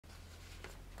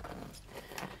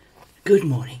Good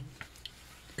morning.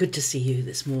 Good to see you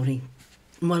this morning.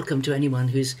 And welcome to anyone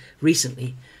who's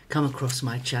recently come across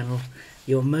my channel.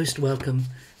 You're most welcome,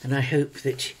 and I hope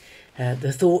that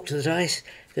the thought that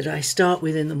I start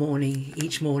with in the morning,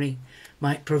 each morning,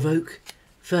 might provoke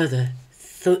further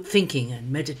thinking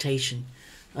and meditation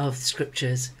of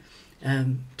scriptures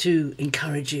to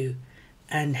encourage you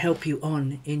and help you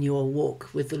on in your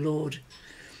walk with the Lord.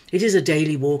 It is a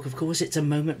daily walk, of course. It's a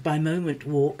moment by moment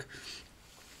walk.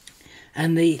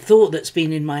 And the thought that's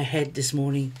been in my head this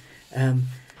morning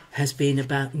has been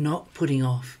about not putting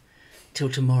off till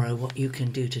tomorrow what you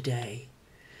can do today.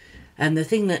 And the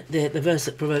thing that the verse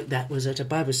that provoked that was at a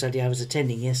Bible study I was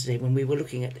attending yesterday when we were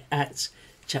looking at Acts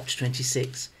chapter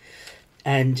 26.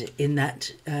 And in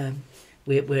that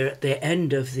we're at the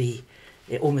end of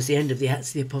almost the end of the Acts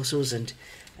of the Apostles, and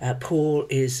Paul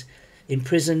is in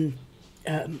prison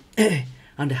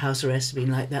under house arrest,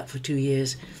 been like that for 2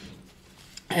 years.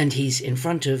 And he's in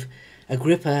front of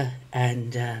Agrippa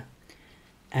and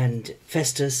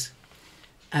Festus,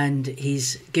 and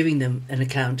he's giving them an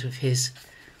account of his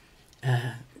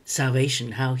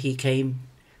salvation, how he came,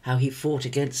 how he fought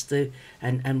against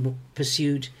and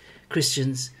pursued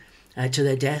Christians to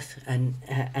their death, and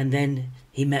then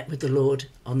he met with the Lord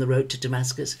on the road to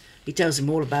Damascus. He tells him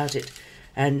all about it,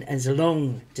 and there's a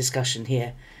long discussion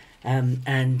here,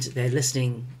 and they're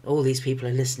listening. All these people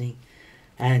are listening,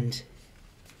 and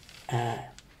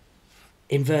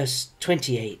in verse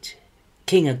 28,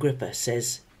 King Agrippa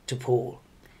says to Paul,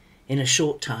 "In a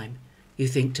short time you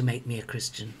think to make me a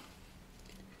Christian."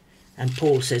 And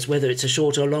Paul says, "Whether it's a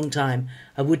short or long time,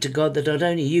 I would to God that not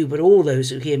only you but all those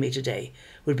who hear me today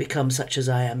would become such as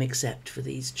I am, except for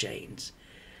these chains."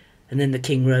 And then the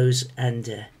king rose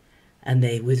and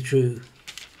they withdrew,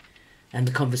 and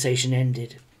the conversation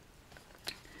ended.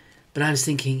 But I was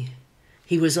thinking,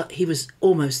 he was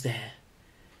almost there.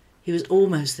 He was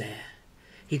almost there.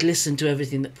 He'd listened to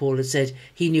everything that Paul had said.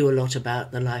 He knew a lot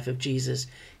about the life of Jesus.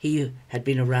 He had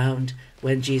been around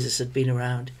when Jesus had been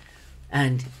around.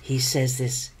 And he says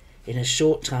this, "In a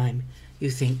short time, you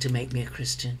think to make me a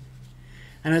Christian."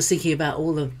 And I was thinking about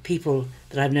all the people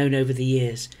that I've known over the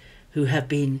years who have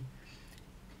been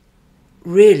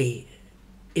really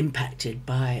impacted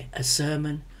by a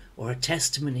sermon or a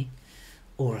testimony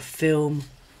or a film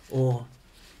or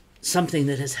something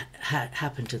that has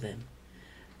happened to them,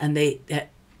 and they're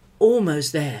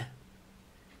almost there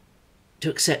to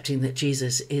accepting that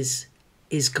Jesus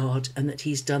is God, and that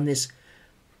he's done this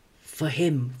for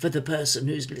him, for the person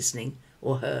who's listening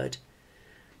or heard.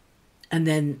 And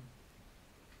then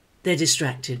they're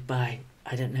distracted by,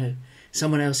 I don't know,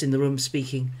 someone else in the room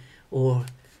speaking, or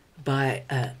by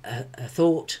a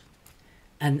thought,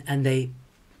 and they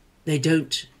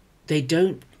don't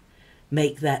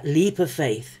make that leap of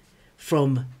faith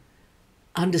from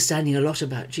understanding a lot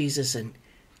about Jesus and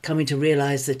coming to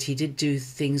realise that he did do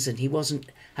things and he wasn't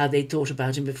how they'd thought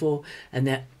about him before, and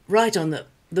they're right on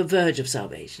the verge of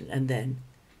salvation, and then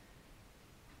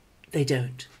they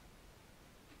don't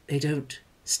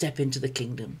step into the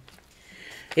kingdom.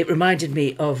 It reminded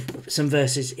me of some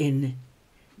verses in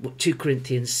 2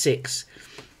 Corinthians 6,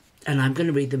 and I'm going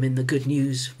to read them in the Good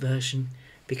News version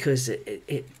because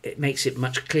it makes it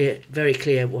very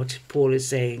clear what Paul is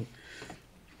saying.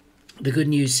 The Good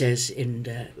News says in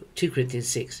 2 Corinthians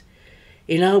 6,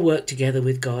 "In our work together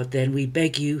with God, then, we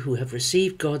beg you who have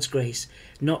received God's grace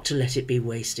not to let it be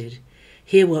wasted.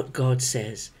 Hear what God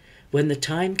says. When the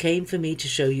time came for me to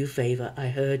show you favour, I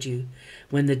heard you.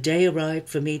 When the day arrived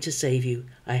for me to save you,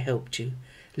 I helped you.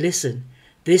 Listen,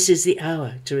 this is the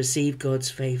hour to receive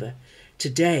God's favour.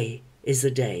 Today is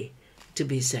the day to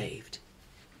be saved."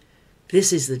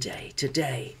 This is the day,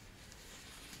 today.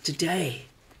 Today.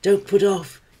 Don't put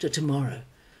off to tomorrow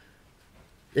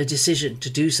the decision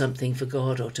to do something for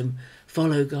God, or to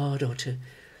follow God, or to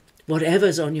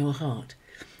whatever's on your heart.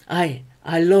 I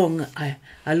long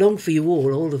for you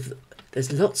all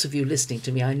there's lots of you listening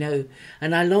to me, I know,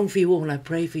 and I long for you all, and I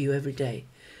pray for you every day,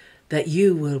 that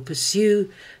you will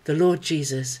pursue the Lord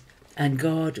Jesus and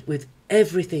God with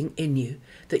everything in you,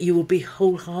 that you will be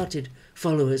wholehearted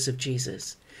followers of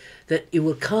Jesus, that you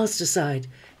will cast aside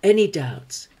any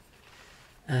doubts,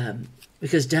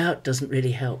 because doubt doesn't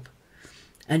really help.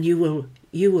 And you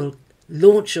will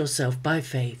launch yourself by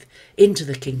faith into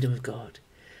the kingdom of God,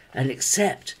 and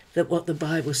accept that what the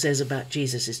Bible says about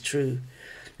Jesus is true,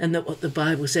 and that what the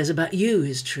Bible says about you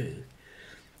is true,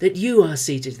 that you are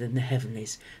seated in the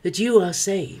heavenlies, that you are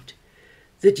saved,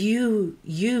 that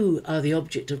you are the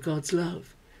object of God's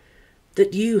love,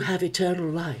 that you have eternal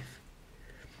life.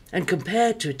 And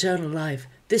compared to eternal life,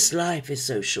 this life is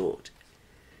so short.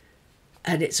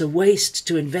 And it's a waste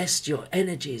to invest your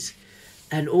energies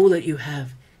and all that you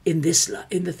have in this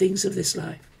in the things of this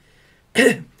life.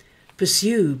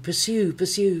 Pursue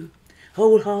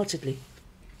wholeheartedly.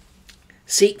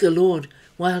 Seek the Lord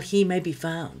while he may be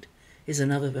found, is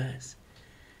another verse.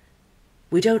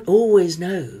 We don't always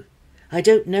know. I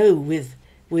don't know with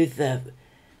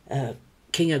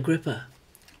King Agrippa.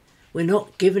 We're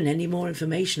not given any more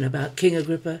information about King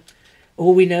Agrippa.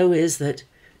 All we know is that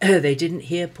they didn't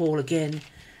hear Paul again,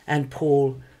 and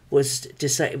it was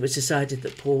decided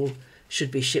that Paul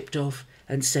should be shipped off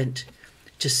and sent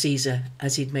to Caesar,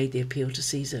 as he'd made the appeal to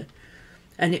Caesar.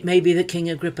 And it may be that King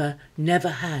Agrippa never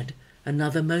had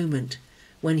another moment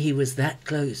when he was that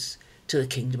close to the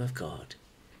kingdom of God.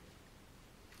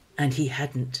 And he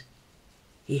hadn't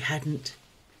made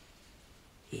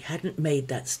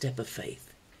that step of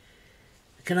faith.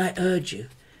 Can I urge you,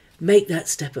 make that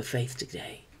step of faith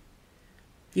today.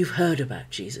 You've heard about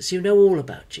Jesus. You know all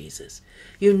about Jesus.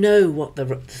 You know what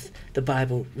the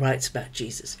Bible writes about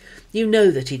Jesus. You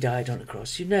know that he died on a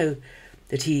cross. You know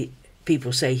that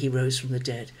people say he rose from the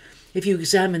dead. If you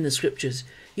examine the scriptures,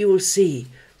 you will see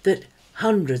that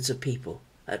hundreds of people,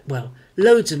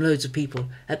 loads and loads of people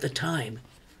at the time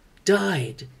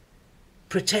died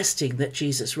protesting that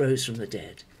Jesus rose from the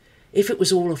dead. If it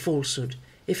was all a falsehood,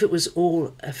 if it was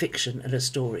all a fiction and a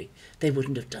story, they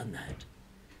wouldn't have done that.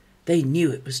 They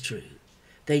knew it was true.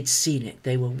 They'd seen it.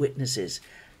 They were witnesses.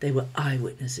 They were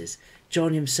eyewitnesses.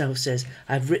 John himself says,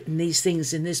 I've written these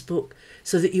things in this book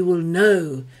so that you will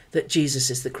know that Jesus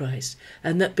is the Christ,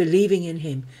 and that believing in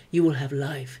him, you will have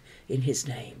life in his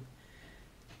name.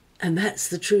 And that's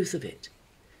the truth of it.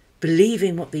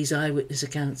 Believing what these eyewitness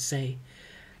accounts say.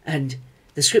 And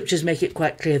the scriptures make it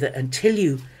quite clear that until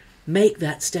you make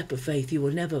that step of faith, you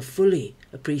will never fully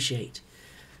appreciate.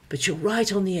 But you're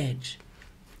right on the edge.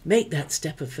 Make that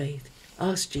step of faith.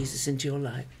 Ask Jesus into your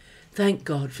life. Thank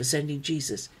God for sending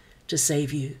Jesus to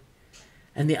save you.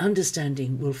 And the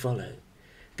understanding will follow.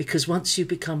 Because once you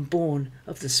become born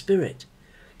of the Spirit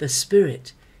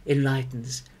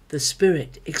enlightens, the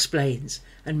Spirit explains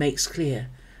and makes clear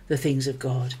the things of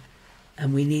God.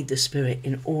 And we need the Spirit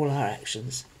in all our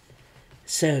actions.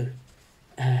 So,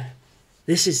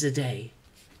 this is the day.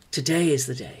 Today is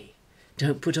the day.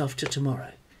 Don't put off to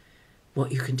tomorrow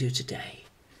what you can do today.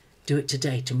 Do it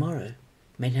today. Tomorrow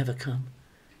may never come.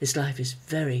 This life is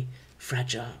very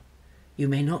fragile. You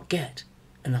may not get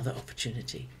another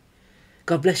opportunity.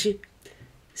 God bless you.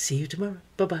 See you tomorrow.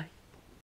 Bye-bye.